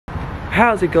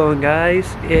How's it going, guys?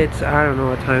 It's, I don't know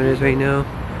what time it is right now.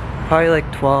 Probably like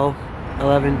 12,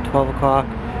 11, 12 o'clock.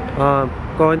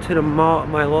 Going to the mall,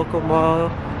 my local mall.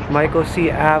 Might go see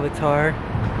Avatar,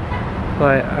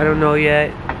 but I don't know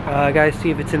yet. I gotta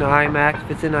see if it's in IMAX.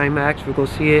 If it's in IMAX, we'll go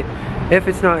see it. If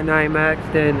it's not in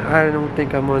IMAX, then I don't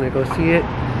think I'm gonna go see it.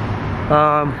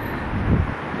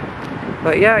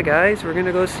 But yeah, guys, we're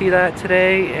gonna go see that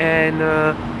today, and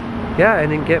yeah,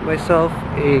 and then get myself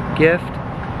a gift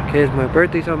because my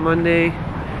birthday's on Monday,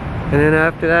 and then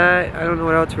after that, I don't know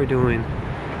what else we're doing.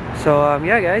 So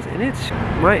yeah, guys, and it's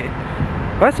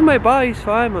the rest of my body's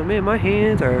fine, but man, my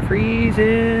hands are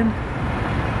freezing.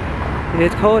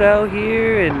 It's cold out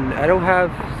here, and I don't have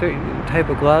certain type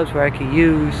of gloves where I can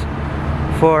use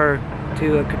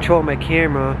to control my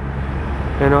camera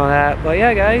and all that. But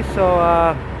yeah, guys, so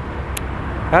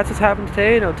that's what's happened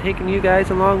today, and I'm taking you guys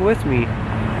along with me,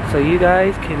 so you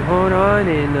guys can hold on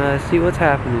and see what's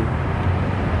happening.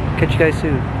 Catch you guys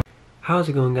soon. How's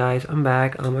it going, guys? I'm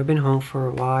back. I've been home for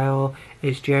a while.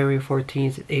 It's January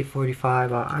 14th at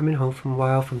 8:45. I've been home for a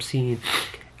while from seeing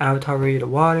Avatar: Way of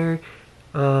Water.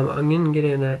 I'm gonna get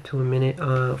into that in a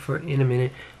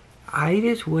minute.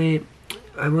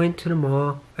 I went to the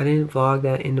mall. I didn't vlog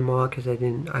that in the mall because I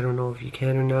don't know if you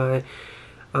can or not.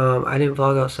 I didn't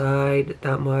vlog outside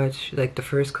that much. Like the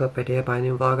first clip I did, but I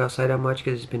didn't vlog outside that much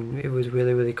because it was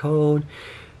really, really cold.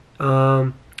 But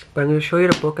I'm gonna show you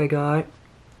the book I got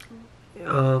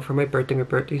for my birthday. My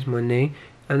birthday's Monday,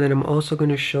 and then I'm also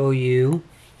gonna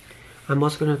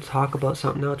talk about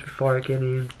something else before I get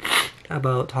in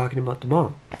about talking about the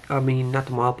mall. I mean, not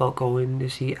the mall, about going to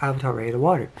see Avatar: Way of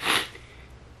Water.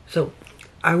 So,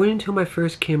 I went into my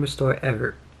first camera store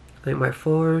ever. Like my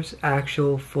first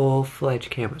actual full-fledged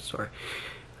camera store.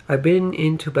 I've been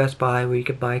into Best Buy where you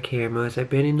could buy cameras. I've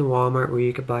been into Walmart where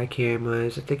you could buy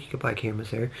cameras. I think you could buy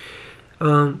cameras there.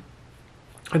 I've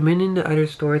been into other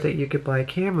stores that you could buy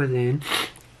cameras in,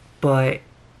 but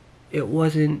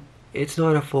it's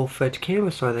not a full-fledged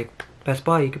camera store. Like Best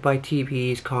Buy, you could buy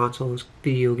TVs, consoles,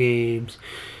 video games,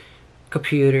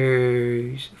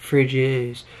 computers,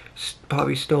 fridges,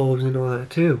 probably stoves and all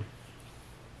that too.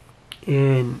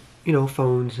 And, you know,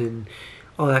 phones and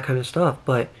all that kind of stuff.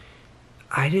 But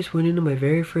I just went into my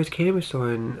very first camera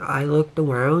store, and I looked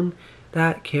around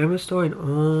that camera store, and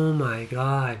oh my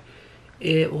god,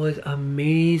 it was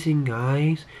amazing,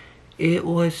 guys. It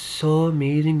was so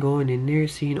amazing going in there,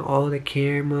 seeing all the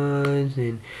cameras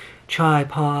and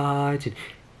tripods and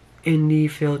ND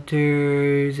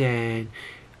filters and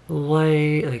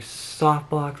like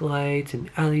softbox lights and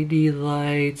LED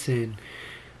lights and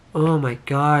oh my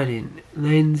god, and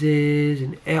lenses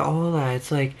and all that.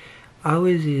 It's like I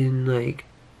was in like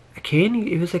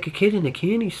it was like a kid in a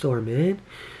candy store, man.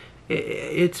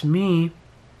 It's me,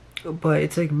 but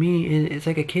it's like me, and it's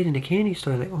like a kid in a candy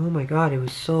store. Like, oh my god, it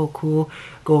was so cool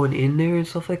going in there and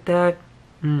stuff like that.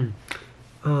 Oh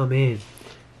man,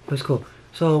 it was cool.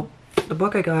 So the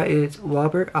book I got is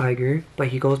Robert Iger, but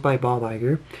he goes by Bob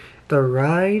Iger. The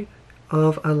Ride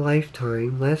of a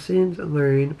Lifetime: Lessons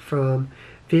Learned from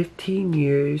 15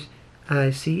 Years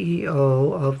as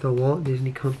CEO of the Walt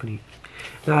Disney Company.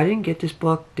 Now, I didn't get this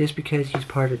book just because he's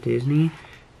part of Disney,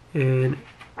 and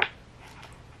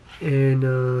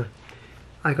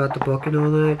I got the book and all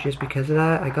that just because of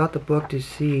that. I got the book to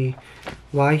see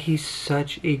why he's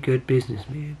such a good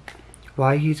businessman,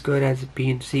 why he's good as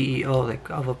being CEO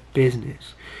of a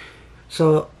business.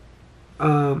 So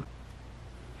one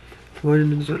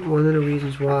of the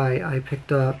reasons why I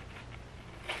picked up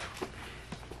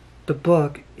the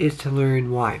book is to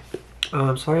learn why.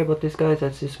 Sorry about this, guys.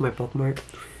 That's just my bookmark.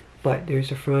 But there's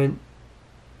the front.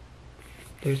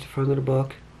 There's the front of the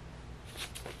book.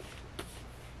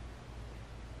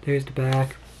 There's the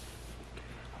back.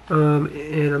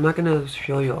 And I'm not gonna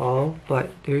show you all, but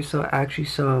there's actually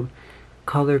some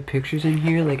colored pictures in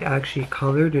here, like actually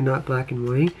colored. They're not black and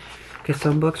white. Because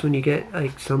some books, when you get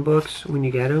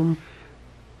them,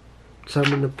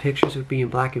 some of the pictures would be in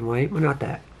black and white, but not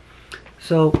that.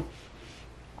 So,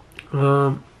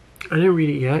 I didn't read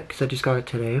it yet because I just got it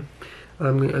today.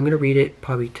 I'm gonna read it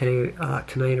probably today,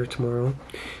 tonight or tomorrow.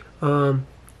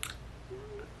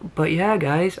 But yeah,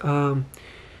 guys.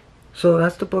 So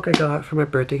that's the book I got for my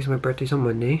birthday because my birthday's on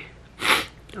Monday.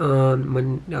 Monday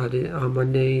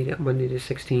the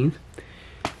 16th.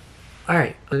 All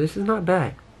right, this is not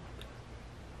bad.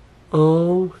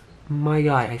 Oh my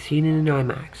god, I seen it in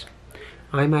IMAX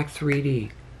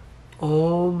 3D.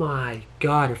 Oh my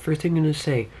god, the first thing I'm gonna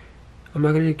say, I'm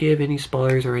not gonna give any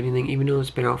spoilers or anything, even though it's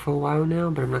been out for a while now,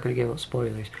 but I'm not gonna give out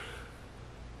spoilers.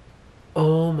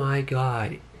 Oh my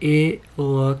god, it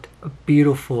looked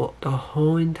beautiful. The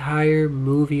whole entire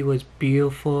movie was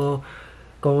beautiful.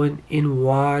 Going in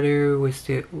water with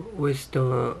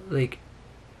the like,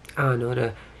 I don't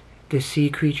know, the sea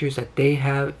creatures that they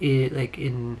have it like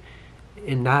in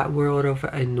that world of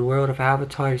in the world of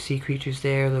Avatar. The sea creatures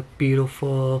there look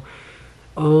beautiful.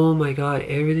 Oh my god,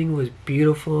 everything was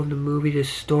beautiful in the movie. The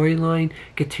storyline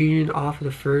continuing off of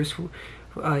the first,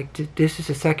 like this is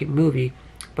the second movie,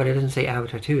 but it doesn't say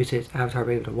Avatar 2. It says Avatar: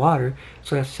 Way of the Water.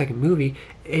 So that's the second movie.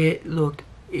 The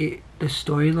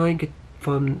storyline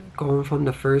from going from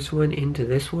the first one into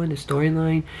this one. The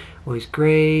storyline was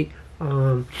great.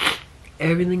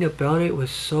 Everything about it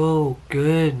was so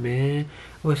good, man.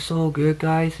 It was so good,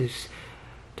 guys.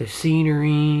 The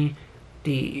scenery,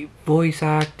 the voice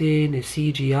acting, the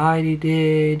CGI they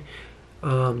did,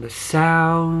 the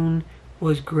sound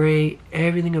was great.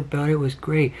 Everything about it was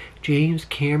great. James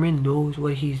Cameron knows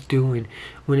what he's doing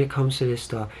when it comes to this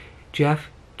stuff. Jeff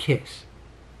Kiss.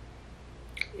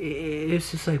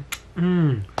 It's just like,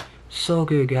 so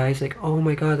good, guys. Like, oh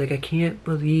my god, like I can't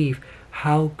believe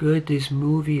how good this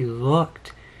movie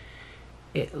looked.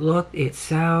 It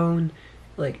sound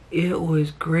like it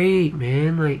was great,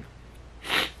 man. Like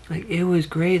it was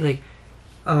great. Like,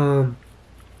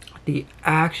 the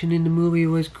action in the movie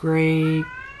was great.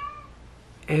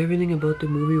 Everything about the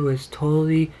movie was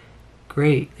totally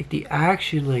great. Like the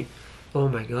action, like, oh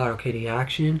my god, okay, the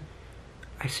action.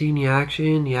 I seen the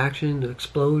action, the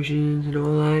explosions and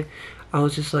all that. I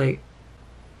was just like,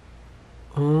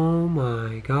 oh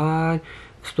my god.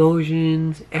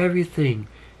 Explosions, everything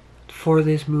for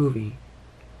this movie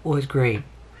was great.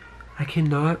 I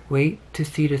cannot wait to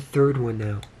see the third one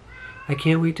now. I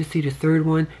can't wait to see the third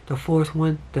one, the fourth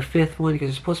one, the fifth one, because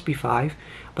it's supposed to be 5.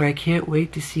 But I can't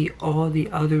wait to see all the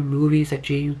other movies that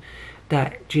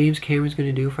James Cameron's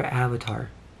gonna do for Avatar.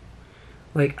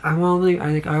 Like I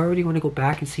already want to go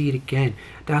back and see it again.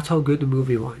 That's how good the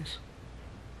movie was.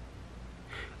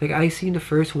 Like I seen the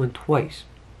first one twice.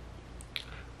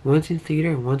 Once in theater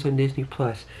and once on Disney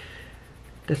Plus.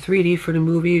 The 3D for the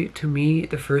movie, to me,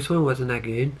 the first one wasn't that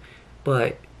good,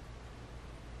 but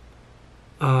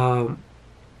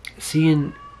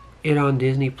seeing it on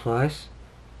Disney Plus,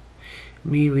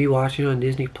 me rewatching it on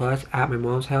Disney Plus at my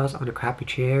mom's house on a crappy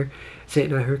chair,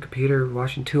 sitting at her computer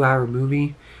watching 2-hour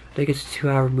movie. I think it's a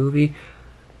 2-hour movie,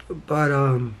 but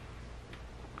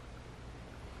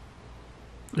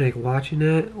like watching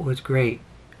that was great.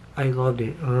 I loved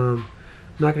it. I'm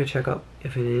not gonna check up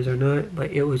if it is or not,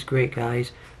 but it was great,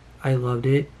 guys. I loved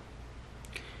it.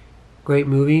 Great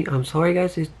movie. I'm sorry,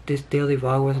 guys, this daily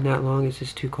vlog wasn't that long. It's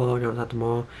just too cold and I was at the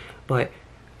mall. But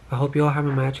I hope you all have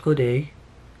a magical day.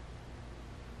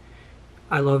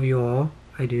 I love you all.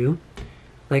 I do.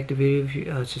 Like the video if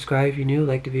you subscribe if you're new.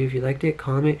 Like the video if you liked it.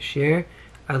 Comment, share.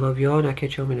 I love you all, and I'll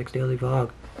catch you on my next daily vlog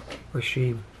or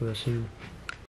stream real soon.